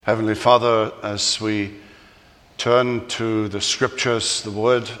Heavenly Father, as we turn to the Scriptures, the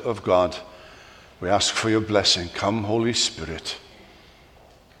Word of God, we ask for your blessing. Come, Holy Spirit.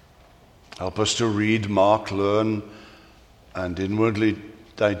 Help us to read, mark, learn, and inwardly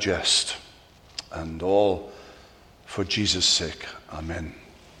digest. And all for Jesus' sake. Amen.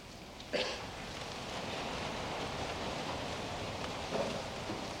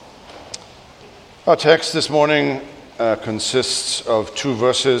 Our text this morning consists of two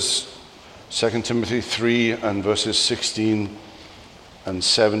verses, 2 Timothy 3 and verses 16 and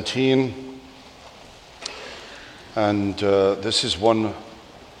 17. And this is one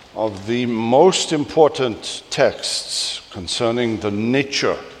of the most important texts concerning the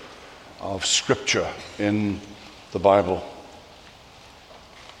nature of Scripture in the Bible.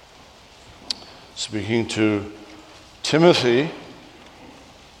 Speaking to Timothy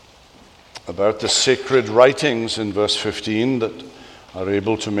about the sacred writings in verse 15 that are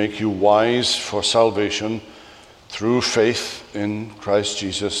able to make you wise for salvation through faith in Christ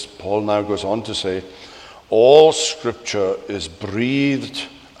Jesus. Paul now goes on to say, all Scripture is breathed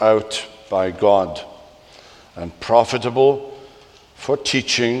out by God and profitable for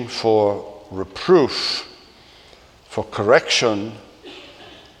teaching, for reproof, for correction,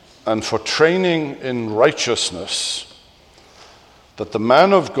 and for training in righteousness, that the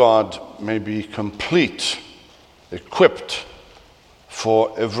man of God may be complete, equipped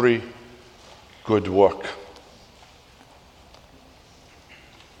for every good work.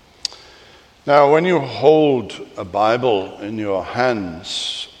 Now, when you hold a Bible in your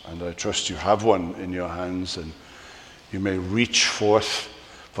hands, and I trust you have one in your hands, and you may reach forth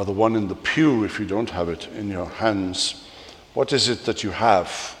for the one in the pew if you don't have it in your hands, what is it that you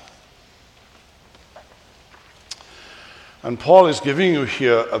have? And Paul is giving you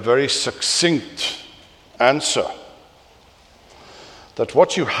here a very succinct answer, that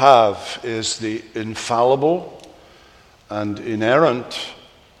what you have is the infallible and inerrant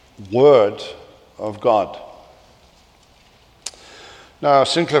Word of God. Now,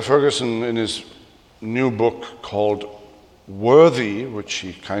 Sinclair Ferguson, in his new book called Worthy, which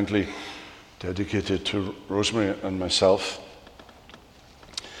he kindly dedicated to Rosemary and myself,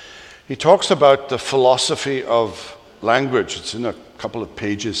 he talks about the philosophy of language. It's in a couple of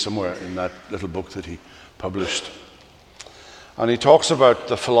pages somewhere in that little book that he published. And he talks about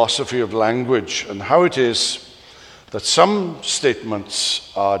the philosophy of language and how it is that some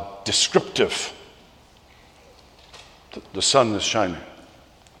statements are descriptive. The sun is shining.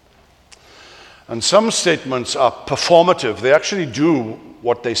 And some statements are performative. They actually do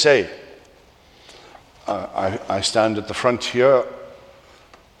what they say. I stand at the front here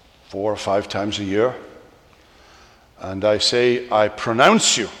 4 or 5 times a year, and I say, I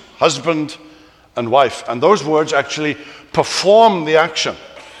pronounce you husband and wife. And those words actually perform the action.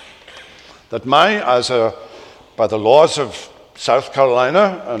 That by the laws of South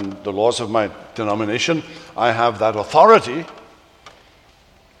Carolina and the laws of my denomination, I have that authority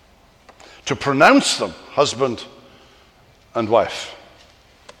to pronounce them husband and wife.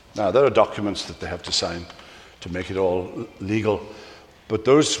 Now, there are documents that they have to sign to make it all legal. But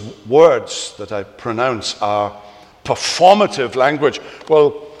those words that I pronounce are performative language.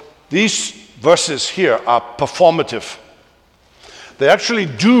 Well, these verses here are performative. They actually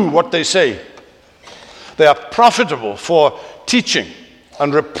do what they say. They are profitable for teaching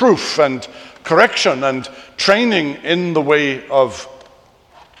and reproof and correction and training in the way of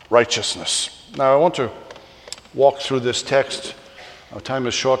righteousness. Now, I want to walk through this text. Our time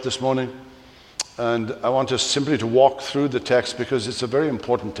is short this morning, and I want us simply to walk through the text because it's a very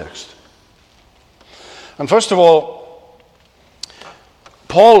important text. And first of all,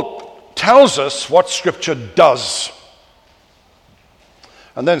 Paul tells us what Scripture does.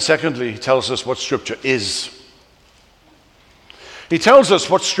 And then secondly, he tells us what Scripture is. He tells us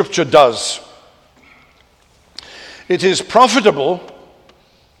what Scripture does. It is profitable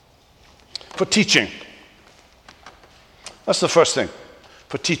for teaching. That's the first thing,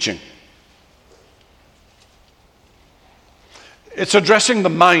 for teaching. It's addressing the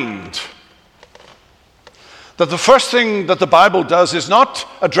mind. That the first thing that the Bible does is not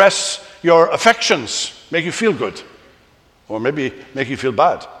address your affections, make you feel good, or maybe make you feel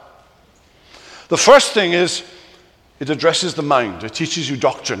bad. The first thing is it addresses the mind. It teaches you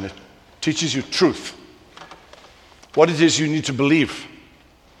doctrine. It teaches you truth. What it is you need to believe.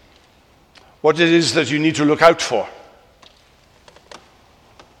 What it is that you need to look out for.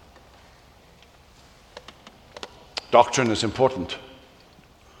 Doctrine is important.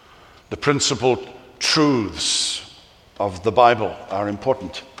 The principal truths of the Bible are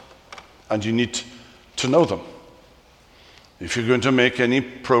important, and you need to know them. If you're going to make any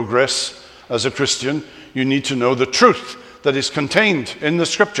progress as a Christian, you need to know the truth that is contained in the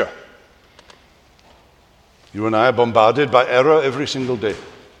Scripture. You and I are bombarded by error every single day.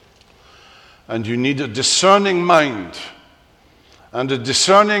 And you need a discerning mind and a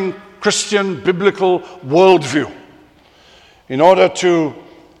discerning Christian biblical worldview in order to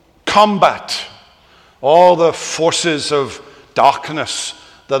combat all the forces of darkness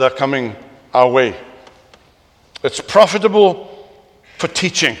that are coming our way. It's profitable for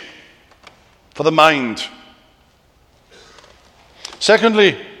teaching, for the mind.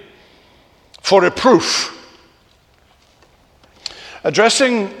 Secondly, for reproof.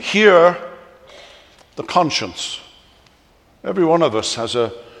 Addressing here the conscience. Every one of us has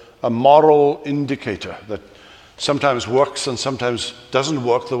a moral indicator that sometimes works and sometimes doesn't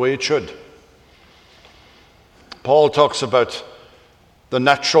work the way it should. Paul talks about the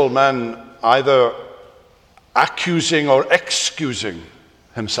natural man either accusing or excusing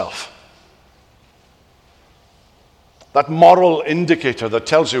himself. That moral indicator that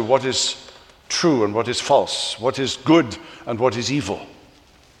tells you what is true and what is false, what is good and what is evil.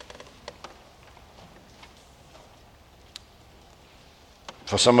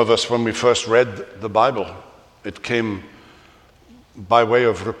 For some of us, when we first read the Bible, it came by way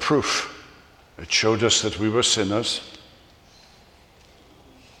of reproof. It showed us that we were sinners,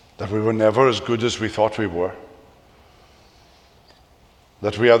 that we were never as good as we thought we were,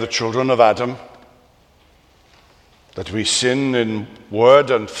 that we are the children of Adam, that we sin in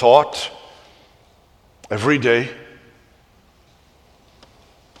word and thought every day,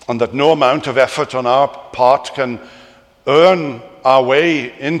 and that no amount of effort on our part can earn our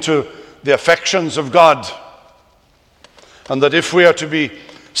way into the affections of God, and that if we are to be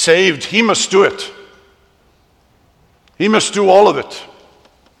saved, He must do it. He must do all of it.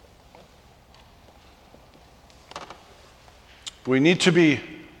 We need to be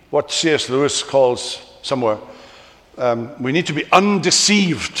what C.S. Lewis calls somewhere, we need to be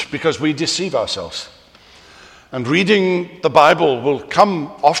undeceived because we deceive ourselves. And reading the Bible will come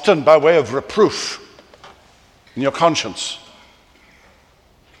often by way of reproof in your conscience.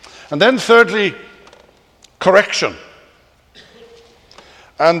 And then thirdly, correction.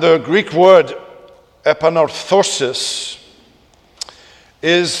 And the Greek word epanorthosis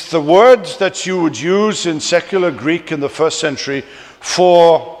is the word that you would use in secular Greek in the first century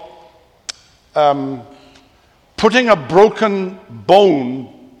for putting a broken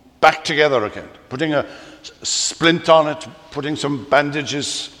bone back together again, putting a splint on it, putting some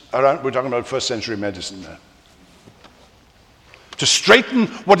bandages around. We're talking about first century medicine there. To straighten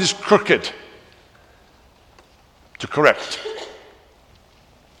what is crooked, to correct.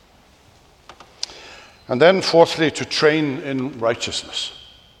 And then fourthly, to train in righteousness.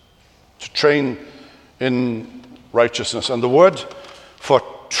 To train in righteousness. And the word for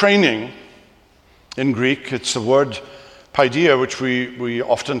training in Greek, it's the word paideia, which we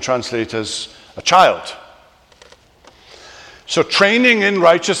often translate as a child. So training in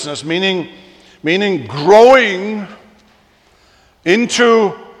righteousness, meaning growing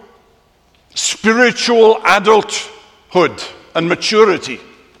into spiritual adulthood and maturity,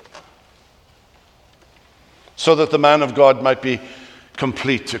 so that the man of God might be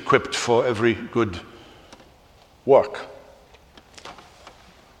complete, equipped for every good work.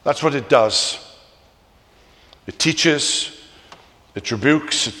 That's what it does. It teaches, it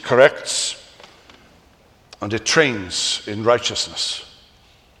rebukes, it corrects, and it trains in righteousness.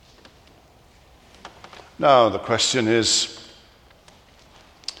 Now, the question is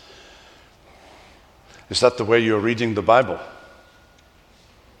that the way you're reading the Bible?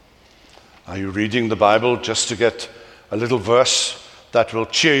 Are you reading the Bible just to get a little verse that will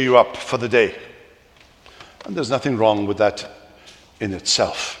cheer you up for the day? And there's nothing wrong with that in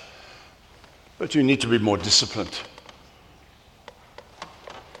itself. But you need to be more disciplined.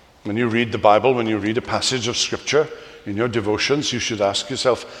 When you read the Bible, when you read a passage of Scripture in your devotions, you should ask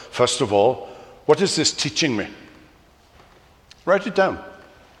yourself, first of all, what is this teaching me? Write it down.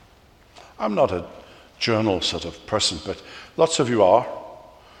 I'm not a journal sort of person, but lots of you are.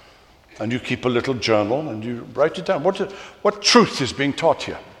 And you keep a little journal and you write it down. What truth is being taught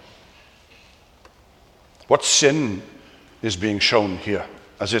here? What sin is being shown here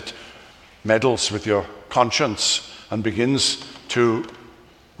as it meddles with your conscience and begins to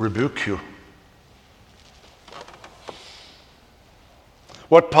rebuke you?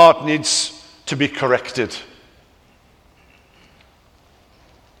 What part needs to be corrected?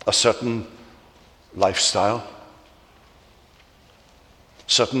 A certain lifestyle,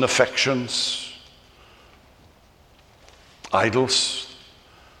 certain affections, idols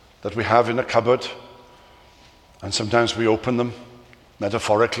that we have in a cupboard, And sometimes we open them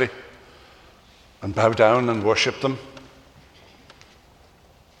metaphorically and bow down and worship them.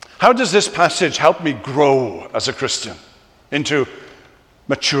 How does this passage help me grow as a Christian into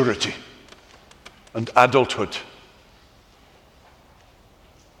maturity and adulthood?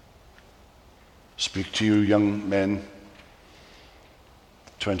 Speak to you young men,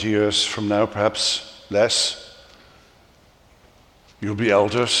 20 years from now, perhaps less. You'll be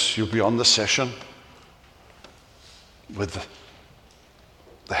elders, you'll be on the session with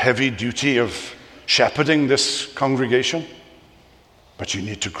the heavy duty of shepherding this congregation. But you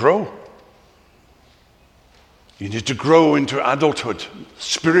need to grow. You need to grow into adulthood,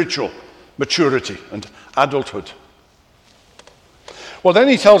 spiritual maturity and adulthood. Well, then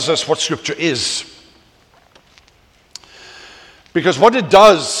he tells us what Scripture is. Because what it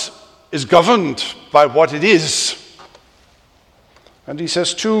does is governed by what it is. And he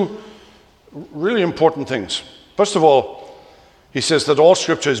says two really important things. First of all, he says that all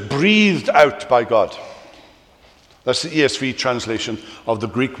Scripture is breathed out by God. That's the ESV translation of the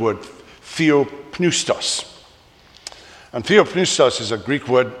Greek word theopneustos. And theopneustos is a Greek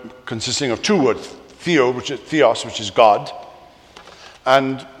word consisting of two words, theo, which is theos, which is God,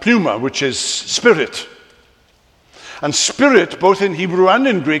 and pneuma, which is spirit. And spirit, both in Hebrew and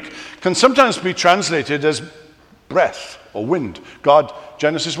in Greek, can sometimes be translated as breath or wind. God,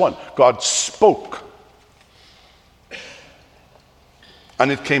 Genesis 1, God spoke.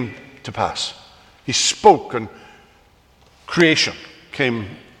 And it came to pass. He spoke and creation came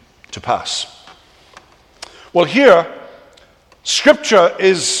to pass. Well, here, Scripture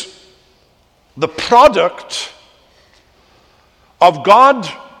is the product of God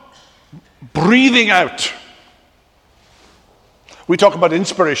breathing out. We talk about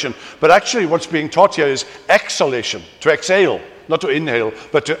inspiration, but actually what's being taught here is exhalation, to exhale, not to inhale,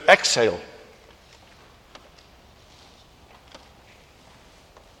 but to exhale.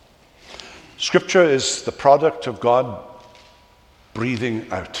 Scripture is the product of God breathing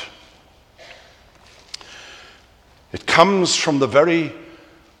out. It comes from the very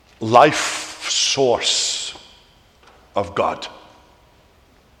life source of God.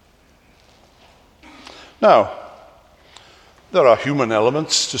 Now, there are human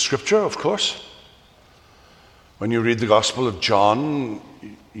elements to Scripture, of course. When you read the Gospel of John,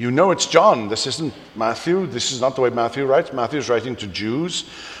 you know it's John. This isn't Matthew. This is not the way Matthew writes. Matthew's writing to Jews,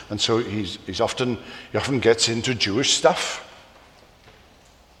 and so he often gets into Jewish stuff.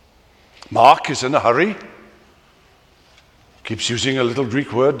 Mark is in a hurry. Keeps using a little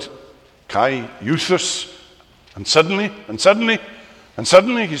Greek word, kai euthus, and suddenly,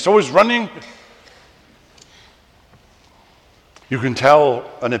 he's always running. You can tell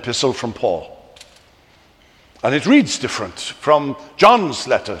an epistle from Paul. And it reads different from John's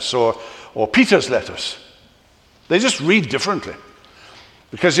letters or Peter's letters. They just read differently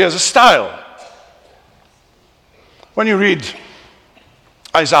because he has a style. When you read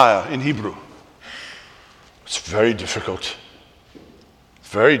Isaiah in Hebrew, it's very difficult.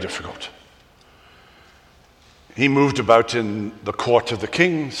 Very difficult. He moved about in the court of the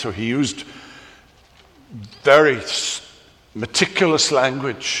king, so he used very meticulous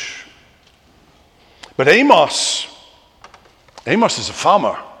language. But Amos is a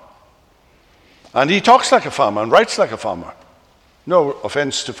farmer. And he talks like a farmer and writes like a farmer. No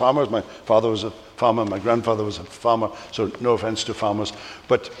offense to farmers. My father was a farmer, my grandfather was a farmer, so no offense to farmers.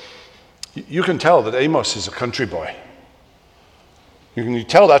 But you can tell that Amos is a country boy. You can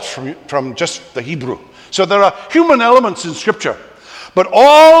tell that from just the Hebrew. So there are human elements in Scripture. But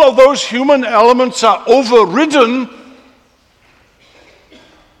all of those human elements are overridden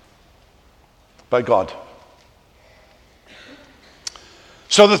by God.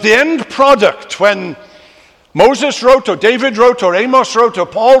 So that the end product, when Moses wrote, or David wrote, or Amos wrote, or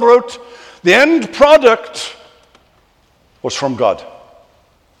Paul wrote, the end product was from God,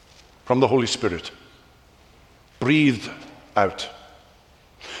 from the Holy Spirit, breathed out.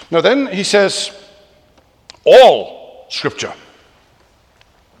 Now then he says, all Scripture.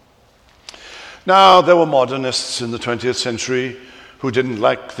 Now there were modernists in the 20th century who didn't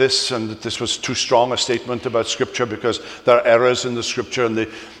like this and that this was too strong a statement about Scripture because there are errors in the Scripture, and they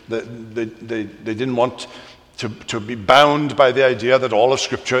didn't want to be bound by the idea that all of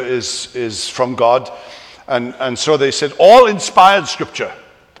Scripture is from God. And so they said, all inspired Scripture.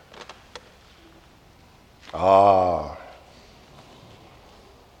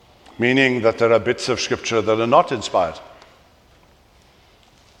 Meaning that there are bits of Scripture that are not inspired.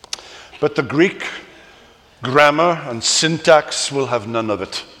 But the Greek grammar and syntax will have none of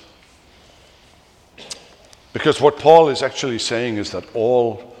it. Because what Paul is actually saying is that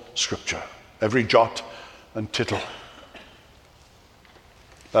all Scripture, every jot and tittle.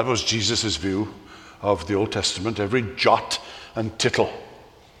 That was Jesus' view of the Old Testament, every jot and tittle.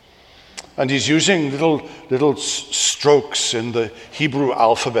 And he's using little strokes in the Hebrew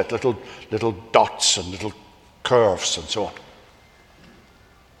alphabet, little dots and little curves and so on.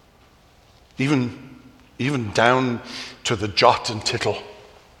 Even down to the jot and tittle.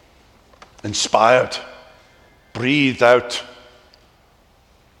 Inspired, breathed out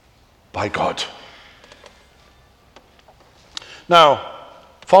by God. Now,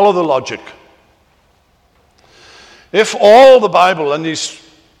 follow the logic. If all the Bible, and he's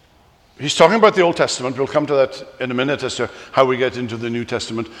talking about the Old Testament, we'll come to that in a minute as to how we get into the New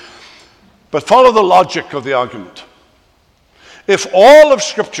Testament, but follow the logic of the argument. If all of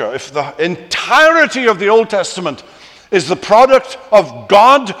Scripture, if the entirety of the Old Testament is the product of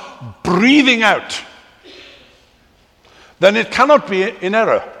God breathing out, then it cannot be in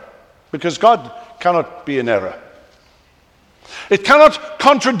error, because God cannot be in error. It cannot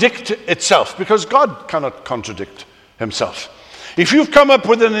contradict itself, because God cannot contradict himself. If you've come up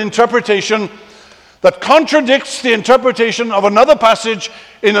with an interpretation that contradicts the interpretation of another passage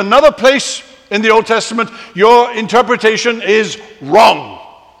in another place in the Old Testament, your interpretation is wrong.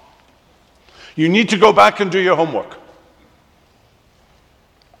 You need to go back and do your homework.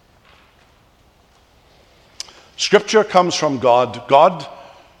 Scripture comes from God. God,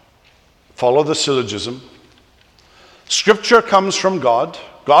 follow the syllogism. Scripture comes from God.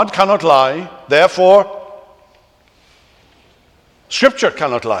 God cannot lie. Therefore, Scripture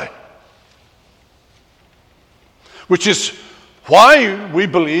cannot lie. Which is why we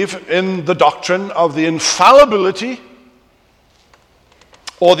believe in the doctrine of the infallibility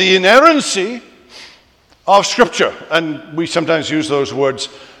or the inerrancy of Scripture. And we sometimes use those words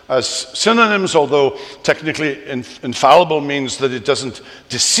as synonyms, although technically infallible means that it doesn't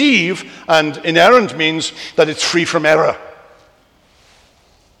deceive, and inerrant means that it's free from error.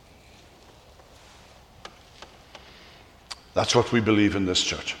 That's what we believe in this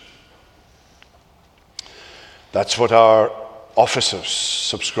church. That's what our officers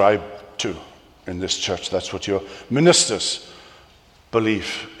subscribe to in this church. That's what your ministers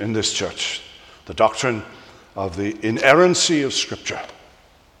believe in this church. The doctrine of the inerrancy of Scripture.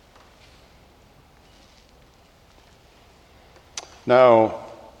 Now,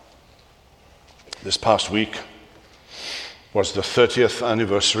 this past week was the 30th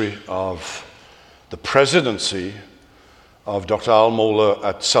anniversary of the presidency of Dr. Al Mohler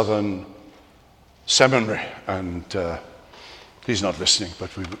at Southern Seminary. And he's not listening,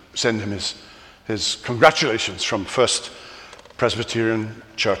 but we send him his congratulations from First Presbyterian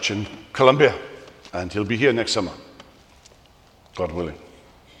Church in Columbia. And he'll be here next summer, God willing.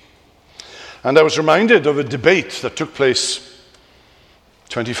 And I was reminded of a debate that took place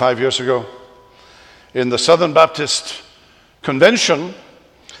 25 years ago in the Southern Baptist Convention,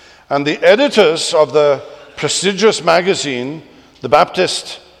 and the editors of the prestigious magazine, The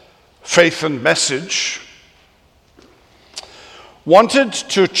Baptist Faith and Message, wanted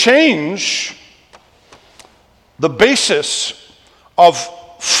to change the basis of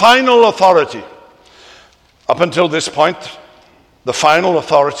final authority. Up until this point, the final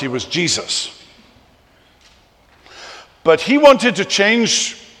authority was Jesus. But he wanted to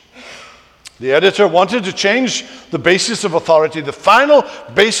change, the editor wanted to change the basis of authority. The final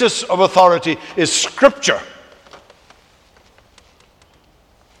basis of authority is Scripture.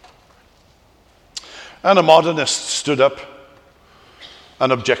 And a modernist stood up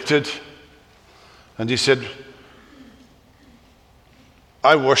and objected. And he said,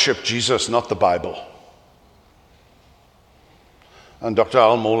 I worship Jesus, not the Bible. And Dr.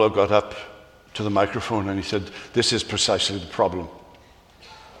 Al Mohler got up to the microphone and he said, this is precisely the problem.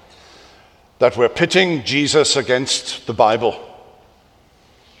 That we're pitting Jesus against the Bible.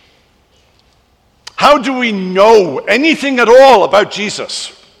 How do we know anything at all about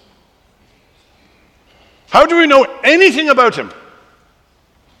Jesus? How do we know anything about him?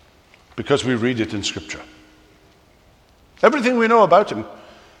 Because we read it in Scripture. Everything we know about him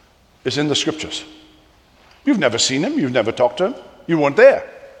is in the Scriptures. You've never seen him, you've never talked to him, you weren't there.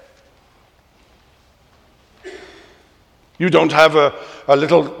 You don't have a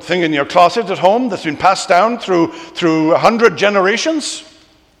little thing in your closet at home that's been passed down through 100 generations.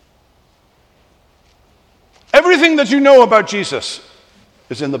 Everything that you know about Jesus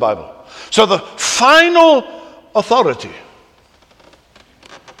is in the Bible. So the final authority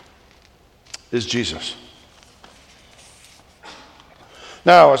is Jesus.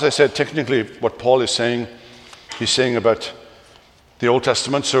 Now, as I said, technically what Paul is saying, he's saying about the Old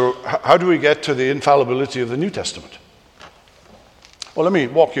Testament. So how do we get to the infallibility of the New Testament? Well, let me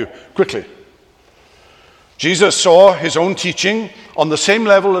walk you quickly Jesus saw his own teaching on the same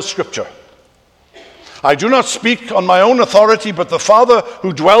level as Scripture. I do not speak on my own authority, but the Father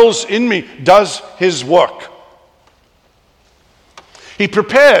who dwells in me does his work. He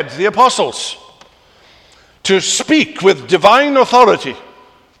prepared the apostles to speak with divine authority.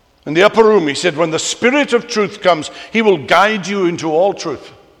 In the upper room, he said, when the Spirit of truth comes, he will guide you into all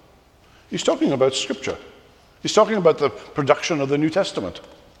truth. He's talking about Scripture. He's talking about the production of the New Testament.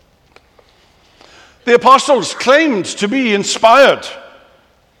 The apostles claimed to be inspired.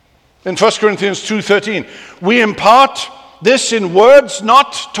 In 1 Corinthians 2:13, we impart this in words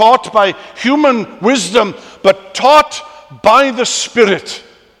not taught by human wisdom, but taught by the Spirit.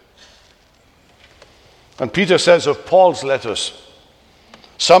 And Peter says of Paul's letters,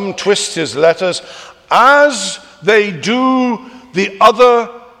 some twist his letters as they do the other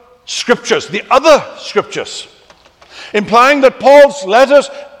scriptures, implying that Paul's letters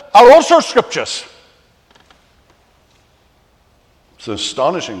are also scriptures. It's an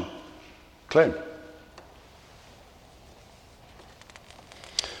astonishing claim.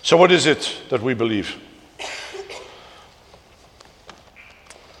 So what is it that we believe?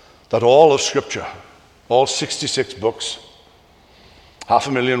 That all of Scripture, all 66 books,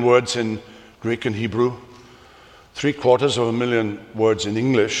 500,000 words in Greek and Hebrew, 750,000 words in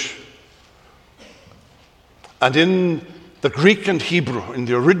English, and in the Greek and Hebrew, in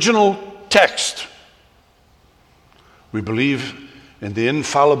the original text, we believe in the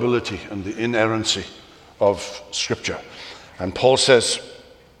infallibility and the inerrancy of Scripture. And Paul says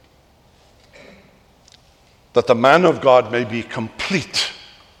that the man of God may be complete,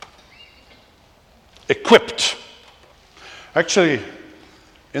 equipped. Actually,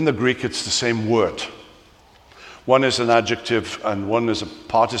 in the Greek, it's the same word. One is an adjective and one is a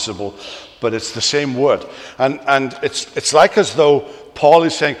participle, but it's the same word. And it's like as though Paul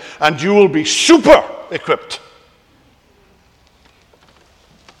is saying, and you will be super equipped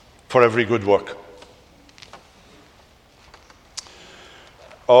for every good work.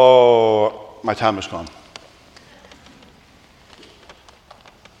 Oh, my time is gone.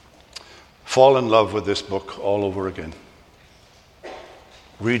 Fall in love with this book all over again.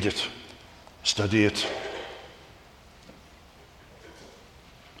 Read it. Study it.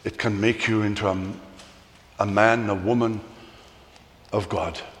 It can make you into a man, a woman of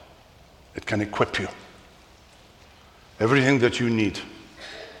God. It can equip you. Everything that you need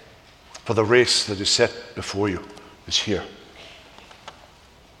for the race that is set before you is here.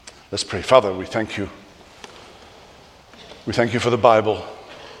 Let's pray. Father, we thank you. We thank you for the Bible.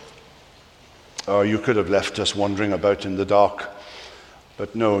 Oh, you could have left us wandering about in the dark,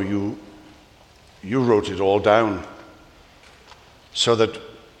 but no, you wrote it all down so that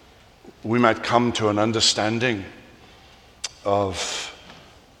we might come to an understanding of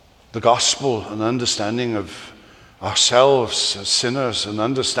the gospel, an understanding of ourselves as sinners, an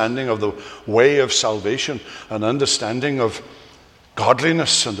understanding of the way of salvation, an understanding of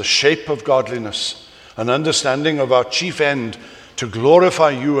godliness and the shape of godliness, an understanding of our chief end, to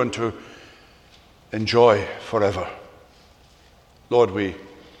glorify you and to enjoy forever. Lord, we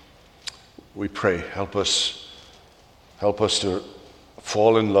pray, help us to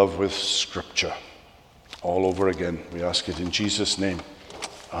fall in love with Scripture all over again. We ask it in Jesus' name.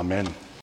 Amen.